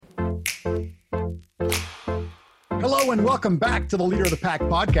Hello and welcome back to the Leader of the Pack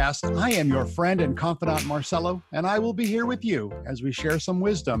podcast. I am your friend and confidant Marcelo, and I will be here with you as we share some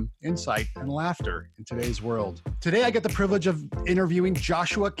wisdom, insight, and laughter in today's world. Today, I get the privilege of interviewing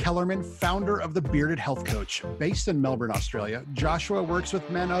Joshua Kellerman, founder of The Bearded Health Coach. Based in Melbourne, Australia, Joshua works with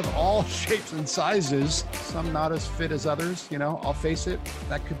men of all shapes and sizes, some not as fit as others. I'll face it,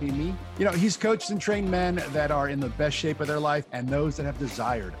 that could be me. He's coached and trained men that are in the best shape of their life and those that have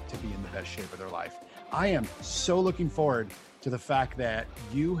desired to be in the best shape of their life. I am so looking forward to the fact that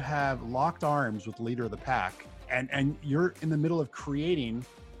you have locked arms with Leader of the Pack and you're in the middle of creating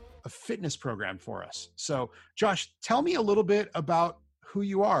a fitness program for us. So Josh, tell me a little bit about who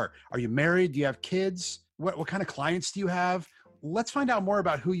you are. Are you married? Do you have kids? What kind of clients do you have? Let's find out more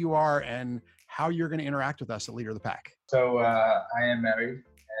about who you are and how you're going to interact with us at Leader of the Pack. So I am married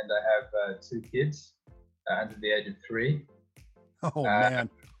and I have 2 kids under the age of 3. Oh, man.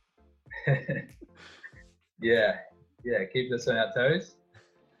 Yeah, keep us on our toes.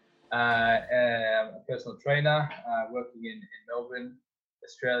 I'm a personal trainer working in Melbourne,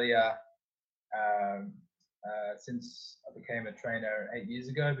 Australia. Since I became a trainer 8 years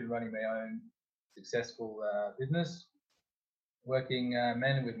ago, I've been running my own successful business, working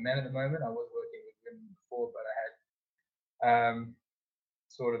men with men at the moment. I was working with women before, but I had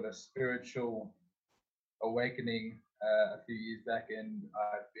sort of a spiritual awakening a few years back, and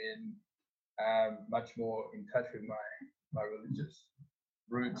I've been much more in touch with my religious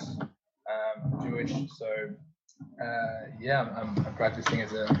roots. I'm Jewish, so I'm practicing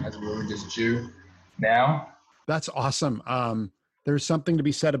as a religious Jew now. That's awesome. There's something to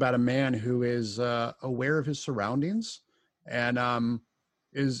be said about a man who is aware of his surroundings and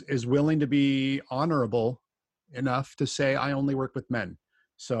is willing to be honorable enough to say, I only work with men.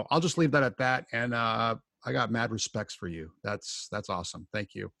 So I'll just leave that at that. And I got mad respects for you. That's awesome.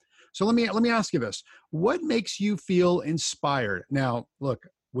 Thank you. So let me ask you this. What makes you feel inspired? Now, look,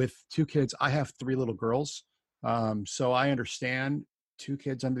 with 2 kids, I have 3 little girls. So I understand 2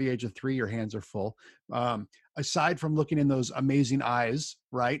 kids under the age of 3, your hands are full. Aside from looking in those amazing eyes,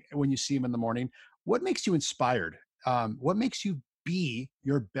 right, when you see them in the morning, what makes you inspired? What makes you be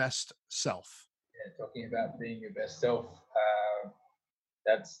your best self? Yeah, talking about being your best self,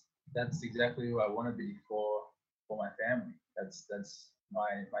 that's exactly who I want to be for my family. That's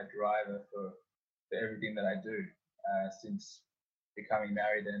my driver for everything that I do since becoming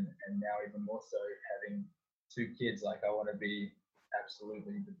married and now even more so having 2 kids. Like, I want to be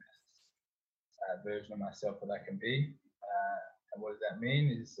absolutely the best version of myself that I can be. And what does that mean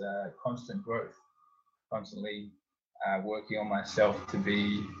is constant growth, constantly working on myself to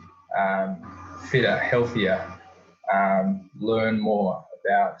be fitter, healthier, learn more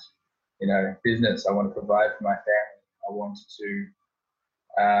about business. I want to provide for my family. I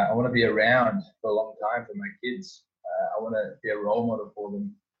want to be around for a long time for my kids. I want to be a role model for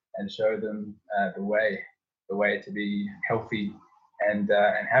them and show them the way to be healthy and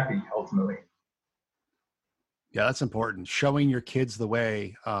happy ultimately. Yeah, that's important. Showing your kids the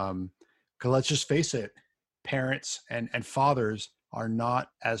way, because let's just face it, parents and fathers are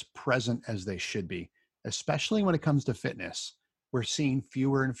not as present as they should be, especially when it comes to fitness. We're seeing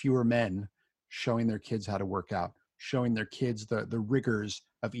fewer and fewer men showing their kids how to work out, showing their kids the rigors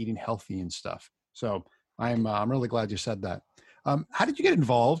of eating healthy and stuff. So I'm really glad you said that. How did you get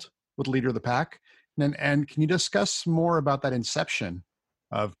involved with Leader of the Pack? And can you discuss more about that inception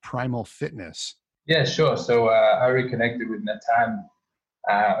of Primal Fitness? Yeah, sure. So I reconnected with Natan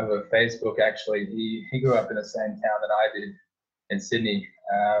over Facebook. Actually, he grew up in the same town that I did in Sydney,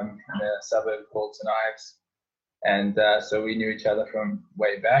 in a suburb called St Ives. And so we knew each other from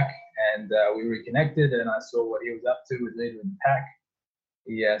way back, and we reconnected, and I saw what he was up to with Leader of the Pack.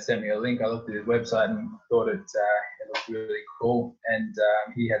 He sent me a link. I looked at his website and thought it looked really cool. And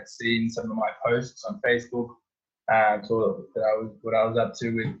he had seen some of my posts on Facebook, thought that what I was up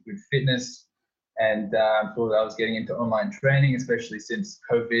to with fitness, and thought I was getting into online training, especially since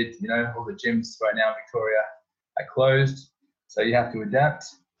COVID. All the gyms right now in Victoria are closed, so you have to adapt.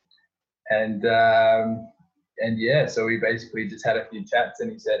 And yeah, so we basically just had a few chats,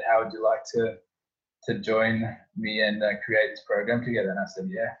 and he said, how would you like to join me and create this program together? And I said,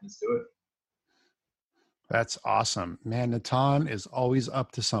 yeah, let's do it. That's awesome, man. Natan is always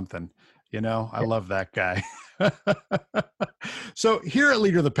up to something. I love that guy. So here at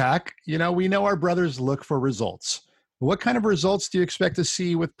Leader of the Pack, we know our brothers look for results. What kind of results do you expect to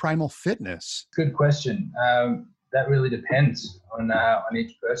see with Primal Fitness? Good question. That really depends on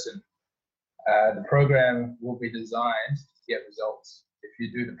each person. The program will be designed to get results. If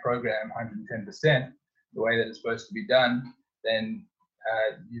you do the program 110%, the way that it's supposed to be done, then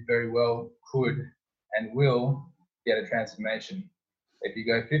you very well could and will get a transformation. If you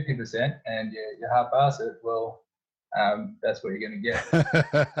go 50% and you half-ass it, well, that's what you're going to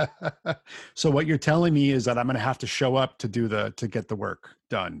get. So what you're telling me is that I'm going to have to show up to get the work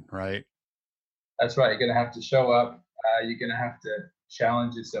done, right? That's right. You're going to have to show up. You're going to have to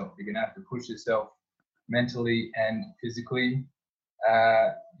challenge yourself. You're going to have to push yourself mentally and physically.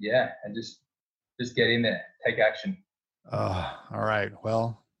 And just get in there, take action. All right.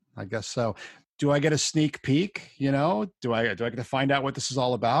 Well, I guess so. Do I get a sneak peek? Do I get to find out what this is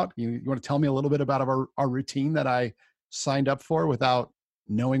all about? You want to tell me a little bit about our routine that I signed up for without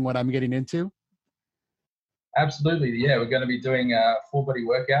knowing what I'm getting into? Absolutely. Yeah, we're going to be doing full body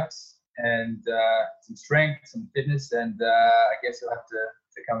workouts and some strength, some fitness, and I guess you'll have to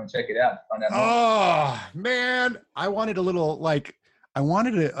come and check it out to find out more. Oh man, I wanted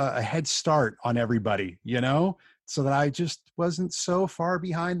a head start on everybody, so that I just wasn't so far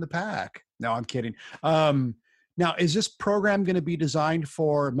behind the pack. No, I'm kidding. Now, is this program going to be designed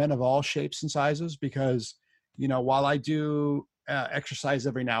for men of all shapes and sizes? Because, while I do exercise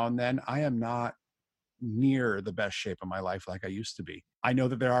every now and then, I am not near the best shape of my life like I used to be. I know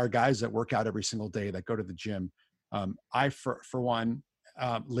that there are guys that work out every single day that go to the gym. I, for one,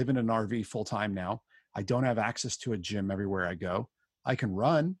 live in an RV full time now. I don't have access to a gym everywhere I go. I can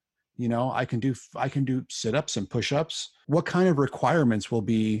run, I can do sit-ups and push-ups. What kind of requirements will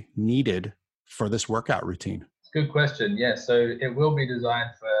be needed for this workout routine? Good question. Yeah, so it will be designed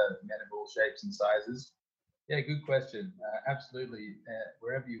for men of all shapes and sizes. Yeah, good question. Absolutely.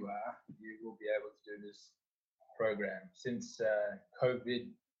 Wherever you are, you will be able to do this program. Since COVID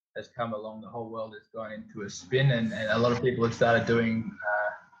has come along, the whole world has gone into a spin, and a lot of people have started doing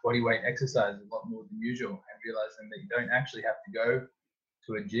body weight exercise a lot more than usual, and realizing that you don't actually have to go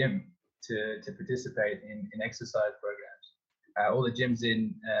to a gym to participate in exercise programs. All the gyms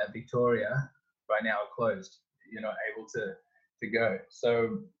in Victoria right now are closed. You're not able to go.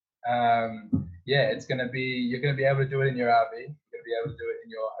 So it's going to be, you're going to be able to do it in your RV. You're going to be able to do it in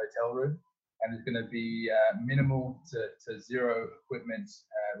your hotel room, and it's going to be minimal to zero equipment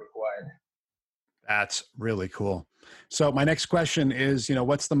required. That's really cool. So my next question is,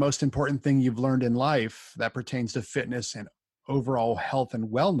 what's the most important thing you've learned in life that pertains to fitness and overall health and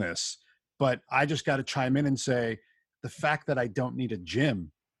wellness? But I just got to chime in and say, the fact that I don't need a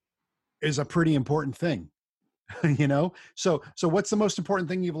gym is a pretty important thing. So what's the most important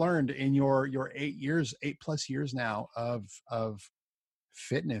thing you've learned in your 8+ years now of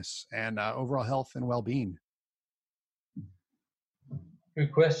fitness and overall health and well-being?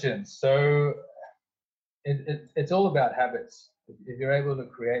 Good question. So it's all about habits. If you're able to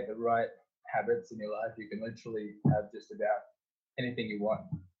create the right habits in your life, you can literally have just about anything you want.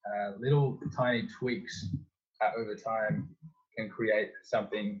 Little tiny tweaks over time can create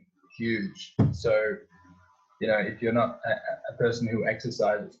something huge. So, if you're not a person who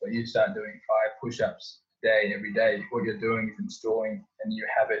exercises, but you start doing 5 push-ups a day, every day, what you're doing is installing a new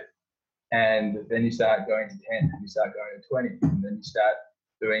habit. And then you start going to 10, and you start going to 20, and then you start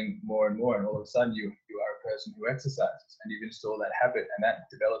doing more and more, and all of a sudden you are a person who exercises, and you've installed that habit, and that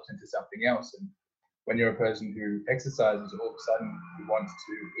develops into something else. And when you're a person who exercises, all of a sudden you want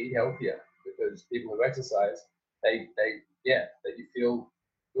to eat healthier, because people who exercise, that you feel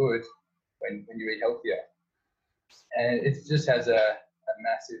good when you eat healthier. And it just has a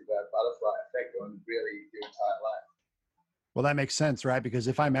massive butterfly effect on really your entire life. Well, that makes sense, right? Because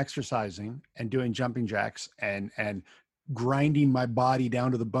if I'm exercising and doing jumping jacks and grinding my body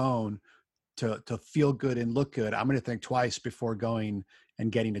down to the bone to feel good and look good, I'm going to think twice before going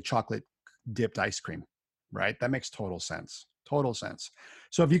and getting a chocolate dipped ice cream, right? That makes total sense. Total sense.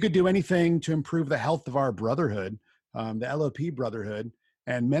 So if you could do anything to improve the health of our brotherhood, the LOP brotherhood,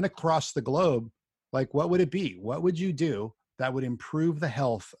 and men across the globe, like what would it be? What would you do that would improve the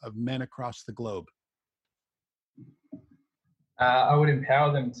health of men across the globe? I would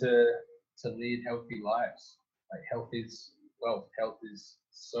empower them to lead healthy lives. Like health is wealth. Health is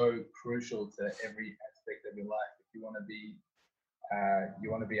so crucial to every aspect of your life. If you want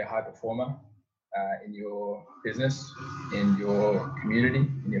to be a high performer in your business, in your community,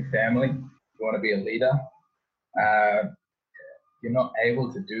 in your family, you want to be a leader, you're not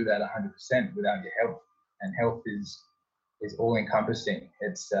able to do that 100% without your health. And health is all encompassing.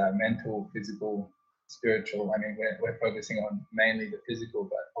 It's mental, physical, spiritual. I mean, we're focusing on mainly the physical,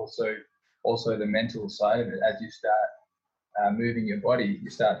 but also the mental side of it. As you start moving your body, you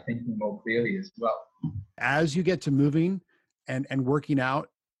start thinking more clearly as well. As you get to moving and working out,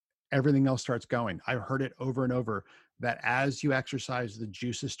 everything else starts going. I've heard it over and over that as you exercise, the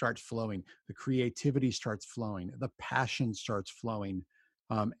juices start flowing, the creativity starts flowing, the passion starts flowing.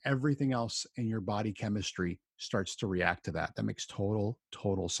 everything else in your body chemistry starts to react to that. That makes total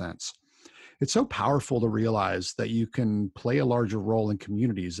sense. It's so powerful to realize that you can play a larger role in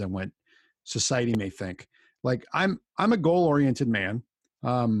communities than what society may think. Like I'm a goal-oriented man,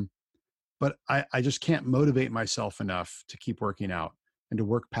 but I just can't motivate myself enough to keep working out and to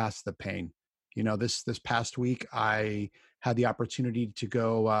work past the pain. You know, this past week, I had the opportunity to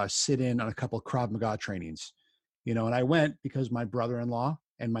go sit in on a couple of Krav Maga trainings, you know, and I went because my brother-in-law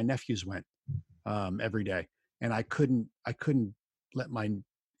and my nephews went every day. And I couldn't let my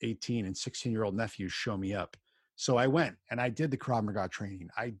 18 and 16-year-old nephews show me up. So I went and I did the Krav Maga training.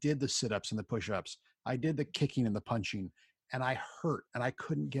 I did the sit-ups and the push-ups. I did the kicking and the punching, and I hurt and I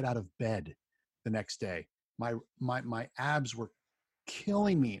couldn't get out of bed the next day. My abs were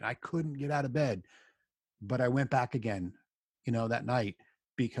killing me. I couldn't get out of bed, but I went back again, you know, that night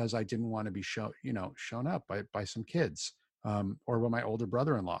because I didn't want to be shown up by some kids or by my older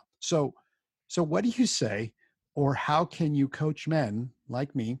brother-in-law. So what do you say, or how can you coach men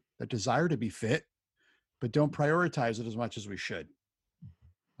like me that desire to be fit, but don't prioritize it as much as we should?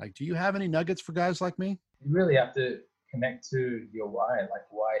 Like, do you have any nuggets for guys like me? You really have to connect to your why. Like,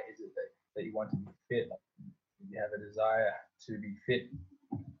 why is it that you want to be fit? Like, you have a desire to be fit.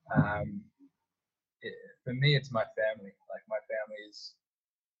 For me, it's my family. Like, my family is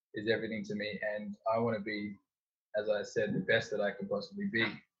everything to me, and I want to be, as I said, the best that I can possibly be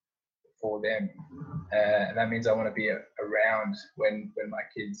for them. And that means I want to be around when my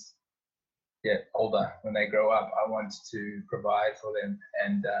kids get older, when they grow up. I want to provide for them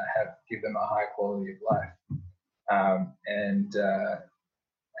and give them a high quality of life.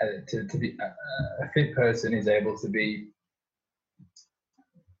 To be a fit person is able to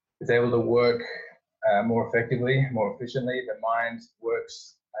work more effectively, more efficiently. The mind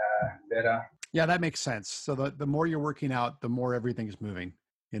works better. Yeah, that makes sense. So the more you're working out, the more everything's moving.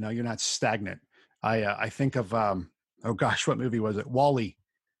 You know, you're not stagnant. I think of what movie was it? WALL-E.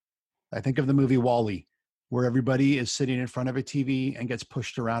 I think of the movie WALL-E, where everybody is sitting in front of a TV and gets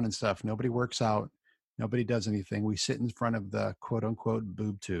pushed around and stuff. Nobody works out. Nobody does anything. We sit in front of the quote unquote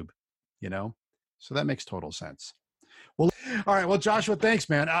boob tube, you know? So that makes total sense. Well, all right. Well, Joshua, thanks,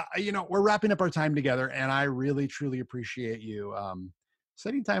 man. You know, we're wrapping up our time together, and I really, truly appreciate you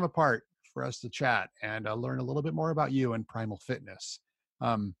setting time apart for us to chat and learn a little bit more about you and Primal Fitness.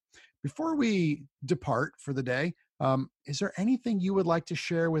 Before we depart for the day, is there anything you would like to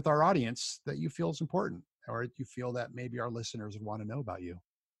share with our audience that you feel is important, or you feel that maybe our listeners would want to know about you?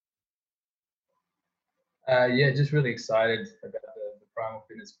 Yeah, just really excited about the Primal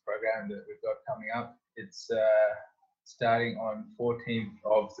Fitness program that we've got coming up. It's starting on 14th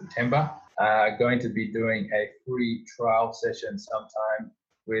of September. Going to be doing a free trial session sometime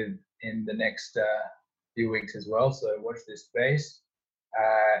within the next few weeks as well. So watch this space.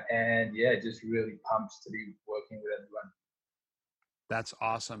 And yeah, just really pumped to be working with everyone. That's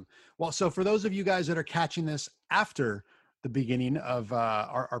awesome. Well, so for those of you guys that are catching this after the beginning of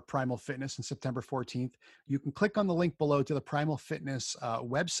our Primal Fitness on September 14th, you can click on the link below to the Primal Fitness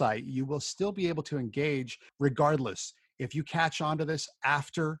website. You will still be able to engage regardless. If you catch on to this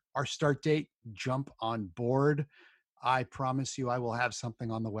after our start date, jump on board. I promise you I will have something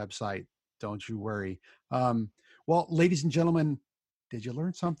on the website. Don't you worry. Well, ladies and gentlemen, did you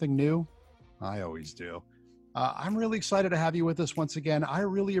learn something new? I always do. I'm really excited to have you with us once again. I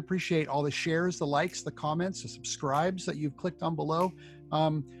really appreciate all the shares, the likes, the comments, the subscribes that you've clicked on below.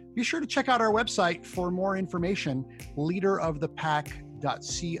 Be sure to check out our website for more information,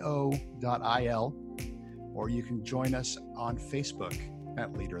 leaderofthepack.co.il, or you can join us on Facebook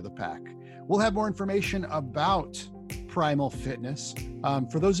at Leader of the Pack. We'll have more information about Primal Fitness.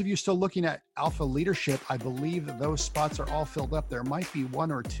 For those of you still looking at Alpha Leadership, I believe that those spots are all filled up. There might be one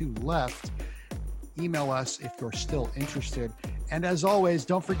or two left. Email us if you're still interested. And as always,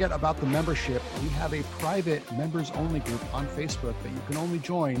 don't forget about the membership. We have a private members-only group on Facebook that you can only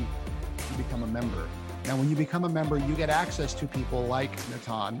join if you become a member. Now, when you become a member, you get access to people like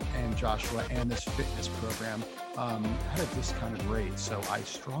Natan and Joshua and this fitness program at a discounted rate. So I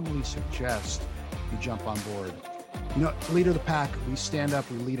strongly suggest you jump on board. You know, Leader of the Pack, we stand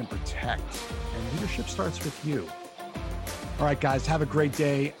up, we lead and protect. And leadership starts with you. All right, guys, have a great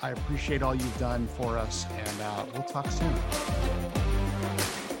day. I appreciate all you've done for us, and we'll talk soon.